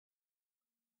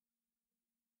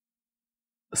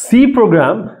C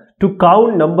program to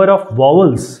count number of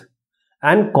vowels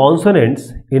and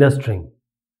consonants in a string.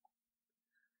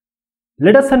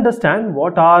 Let us understand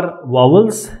what are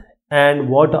vowels and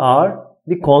what are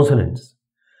the consonants.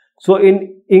 So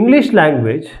in English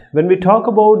language, when we talk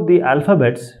about the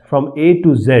alphabets from A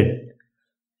to Z,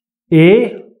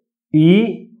 A,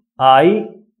 E, I,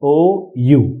 O,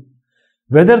 U,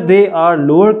 whether they are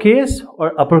lowercase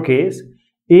or uppercase,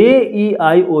 A, E,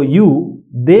 I, O, U,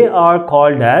 they are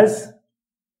called as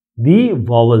the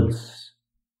vowels.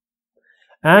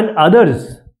 And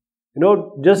others,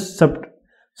 just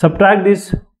subtract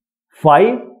this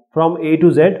 5 from A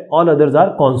to Z, all others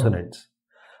are consonants.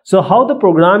 So how the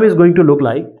program is going to look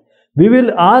like? We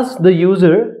will ask the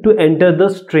user to enter the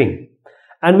string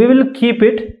and we will keep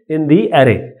it in the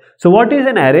array. So what is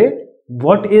an array?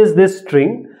 What is this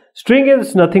string? String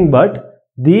is nothing but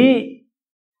the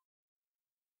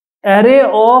array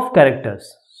of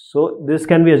characters. So this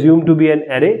can be assumed to be an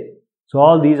array. So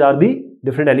all these are the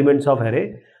different elements of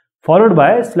array, followed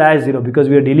by /0, because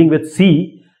we are dealing with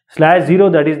C.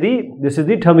 /0, this is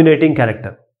the terminating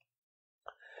character.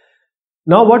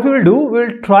 Now what we will do, we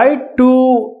will try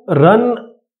to run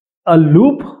a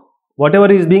loop,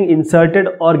 whatever is being inserted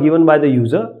or given by the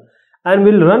user, and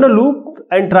we'll run a loop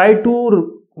and try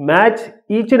to match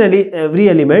each and every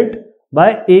element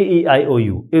by A, E, I, O,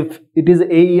 U. If it is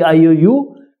A, E, I, O,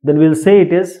 U, then we'll say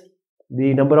it is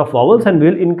the number of vowels and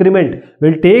we'll increment.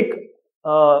 We'll take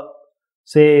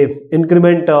say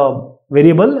increment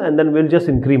variable and then we'll just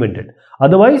increment it.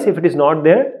 Otherwise, if it is not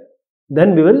there,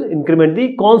 then we will increment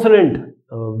the consonant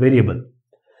variable.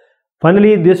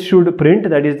 Finally, this should print,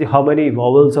 that is how many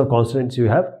vowels or consonants you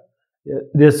have.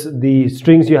 The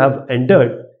strings you have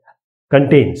entered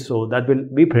contains, so that will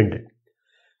be printed.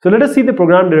 So let us see the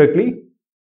program directly.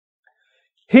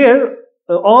 Here,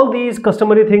 all these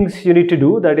customary things you need to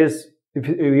do, that is, if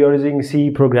you are using C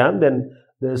program, then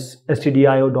this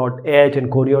stdio.h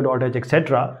and choreo.h,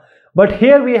 etc. But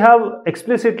here we have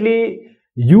explicitly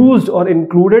used or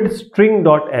included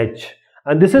string.h,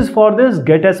 and this is for this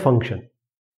getAs function.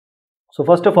 So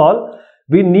first of all,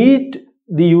 we need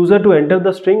the user to enter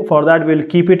the string. For that, we'll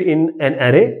keep it in an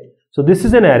array. So this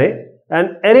is an array.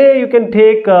 An array you can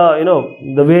take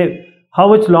the way how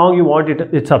much long you want it,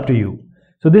 it's up to you.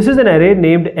 So this is an array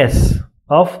named S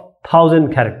of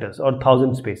 1000 characters or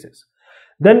 1000 spaces.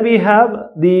 Then we have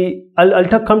the, I'll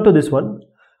come to this one.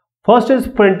 First is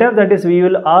printf, that is we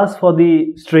will ask for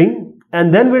the string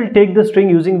and then we'll take the string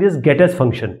using this getAs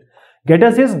function.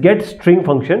 getAs is get string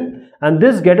function, and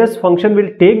this getAs function will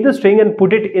take the string and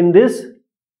put it in this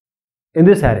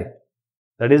array.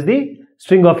 That is the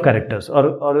string of characters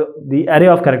or the array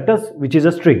of characters, which is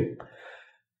a string.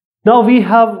 Now we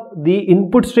have the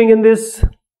input string in this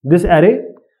array.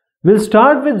 We'll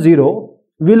start with 0,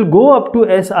 we'll go up to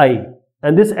SI,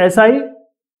 and this SI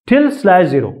till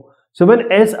 /0. So when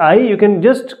SI, you can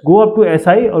just go up to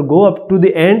SI or go up to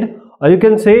the end, or you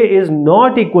can say is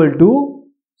not equal to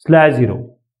 /0.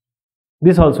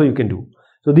 This also you can do.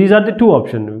 So these are the two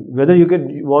options, whether you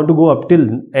want to go up till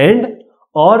end,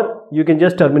 or you can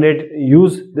just terminate,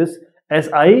 use this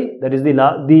SI, that is the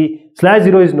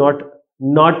 /0 is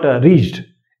not reached,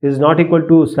 is not equal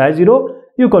to /0,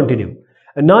 you continue.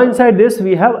 And now inside this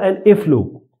we have an if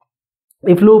loop.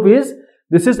 If loop is,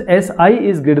 this is SI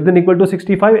is greater than equal to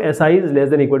 65, SI is less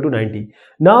than equal to 90.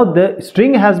 Now the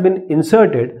string has been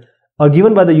inserted or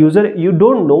given by the user. You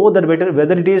don't know that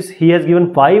whether it is he has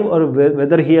given 5 or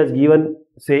whether he has given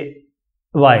say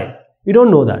Y. You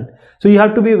don't know that. So you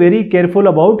have to be very careful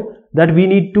about that. We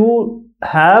need to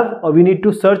have, or we need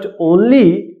to search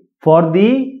only for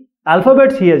the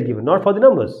alphabets he has given, not for the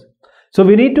numbers. So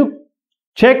we need to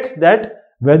check that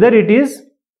whether it is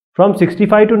from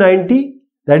 65 to 90,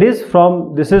 that is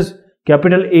from, this is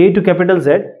capital A to capital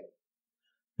Z,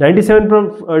 97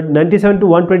 from 97 to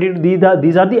 122,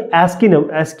 these are the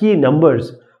ASCII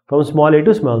numbers from small a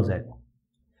to small z.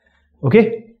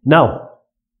 Okay, now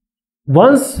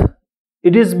once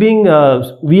it is being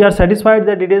we are satisfied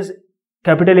that it is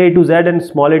capital A to Z and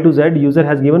small a to Z, user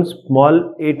has given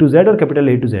small a to Z or capital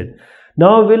A to Z.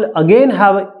 Now we'll again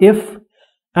have if,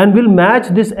 and we'll match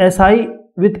this SI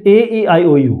with A, E, I,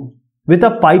 O, U with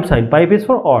a pipe sign. Pipe is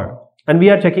for OR, and we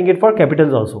are checking it for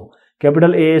capitals also.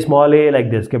 Capital A, small a, like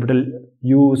this, capital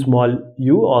U, small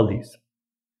u, all these.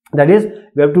 That is,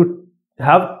 we have to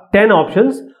have 10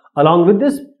 options along with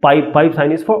this pipe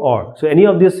sign is for OR. So any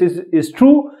of this is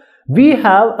true. We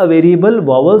have a variable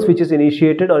vowels which is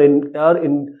initiated or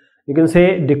you can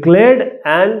say declared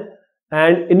and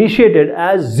initiated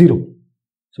as 0.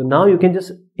 So now you can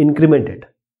just increment it.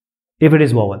 if it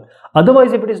is vowel.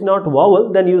 Otherwise, if it is not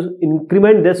vowel, then you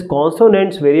increment this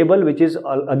consonants variable, which is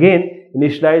again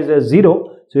initialized as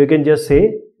 0. So you can just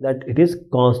say that it is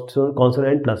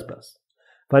consonant plus plus.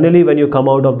 Finally, when you come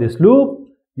out of this loop,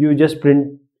 you just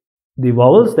print the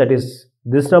vowels, that is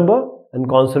this number, and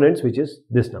consonants, which is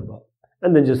this number,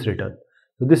 and then just return.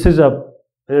 So this is a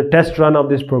test run of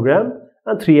this program,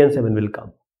 and 3 and 7 will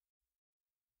come.